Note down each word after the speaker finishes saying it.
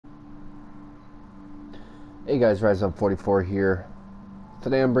Hey guys, Rise Up 44 here.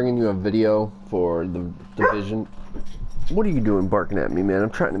 Today I'm bringing you a video for the Division. What are you doing barking at me, man?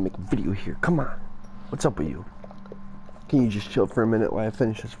 I'm trying to make a video here. Come on. What's up with you? Can you just chill for a minute while I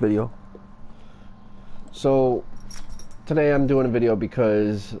finish this video? So, today I'm doing a video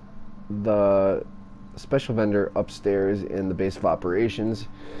because the special vendor upstairs in the base of operations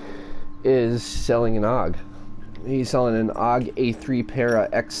is selling an AUG. He's selling an AUG A3 Para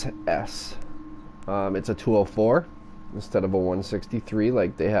XS. It's a 204 instead of a 163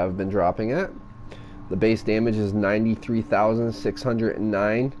 like they have been dropping at. The base damage is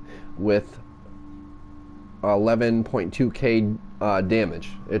 93,609 with 11.2k damage.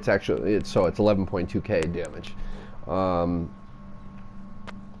 It's 11.2k damage.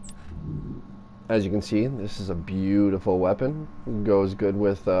 As you can see, this is a beautiful weapon. It goes good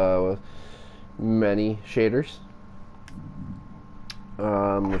with many shaders.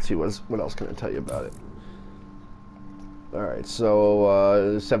 Let's see, what else can I tell you about it? Alright,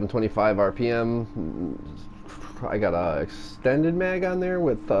 so 725 RPM. I got a extended mag on there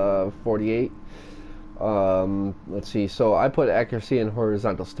with 48. Let's see, so I put accuracy and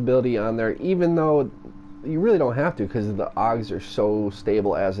horizontal stability on there, even though you really don't have to because the AUGs are so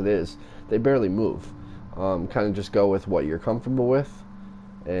stable as it is. They barely move. Kind of just go with what you're comfortable with.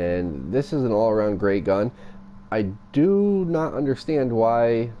 And this is an all-around great gun. I do not understand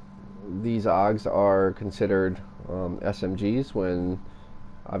why these AUGs are considered SMGs when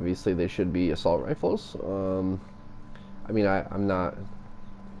obviously they should be assault rifles. I mean, I'm not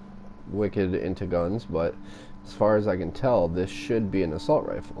wicked into guns, but as far as I can tell, this should be an assault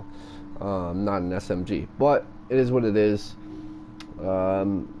rifle, not an SMG. But it is what it is.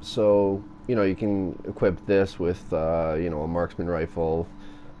 So, you know, you can equip this with, you know, a marksman rifle,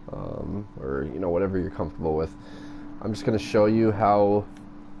 or, you know, whatever you're comfortable with. I'm just going to show you how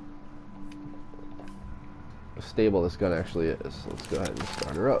stable this gun actually is. Let's go ahead and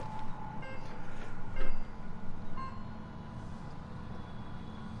start her up.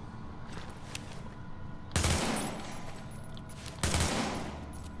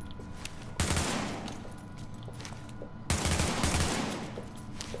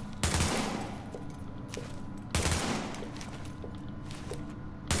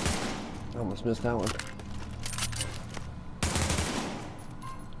 I almost missed that one.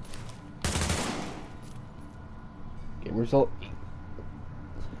 Game result.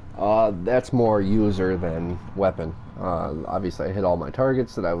 That's more user than weapon. Obviously I hit all my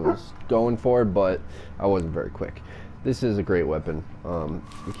targets that I was going for, but I wasn't very quick. This is a great weapon.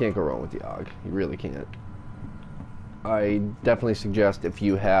 You can't go wrong with the AUG. You really can't. I definitely suggest if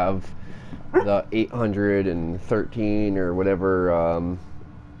you have the 813 or whatever,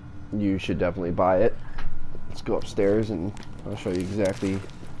 you should definitely buy it. Let's go upstairs and I'll show you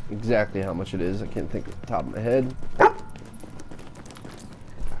exactly how much it is. I can't think off the top of my head.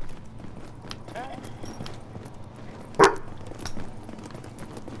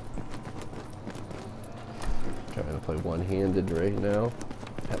 Trying to play one-handed right now.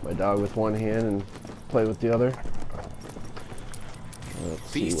 Pet my dog with one hand and play with the other.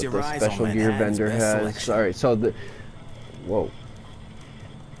 Let's see what the special gear vendor has. Alright, so the... Whoa.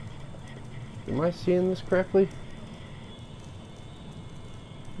 Am I seeing this correctly?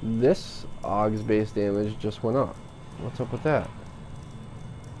 This AUG's base damage just went up. What's up with that?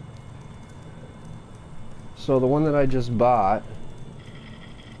 So the one that I just bought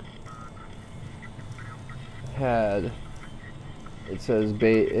had, it says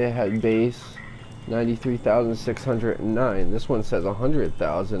it had base 93,609. This one says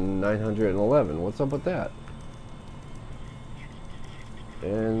 100,911. What's up with that?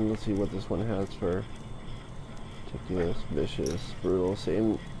 And let's see what this one has for meticulous, vicious, brutal.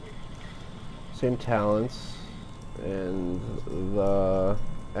 Same talents, and the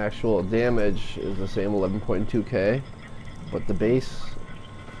actual damage is the same, 11.2k, but the base,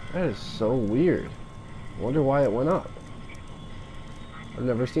 that is so weird. I wonder why it went up. I've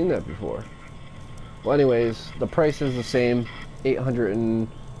never seen that before. Well, anyways, the price is the same. 800 and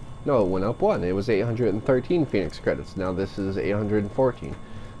no, it went up one. It was 813 Phoenix credits. Now this is 814.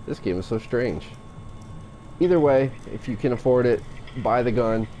 This game is so strange. Either way, if you can afford it, buy the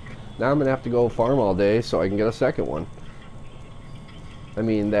gun. Now I'm gonna have to go farm all day so I can get a second one. I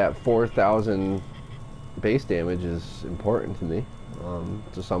mean, that 4,000 base damage is important to me.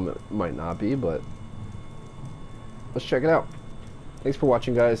 To some it might not be, but let's check it out. Thanks for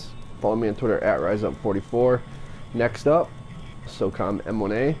watching, guys. Follow me on Twitter at RiseUp44. Next up, SOCOM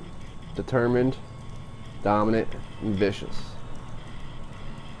M1A, determined, dominant, and vicious,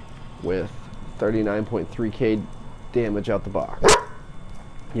 with 39.3k damage out the box.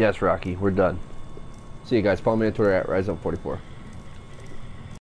 Yes, Rocky, we're done. See you guys. Follow me on Twitter at RiseUp44.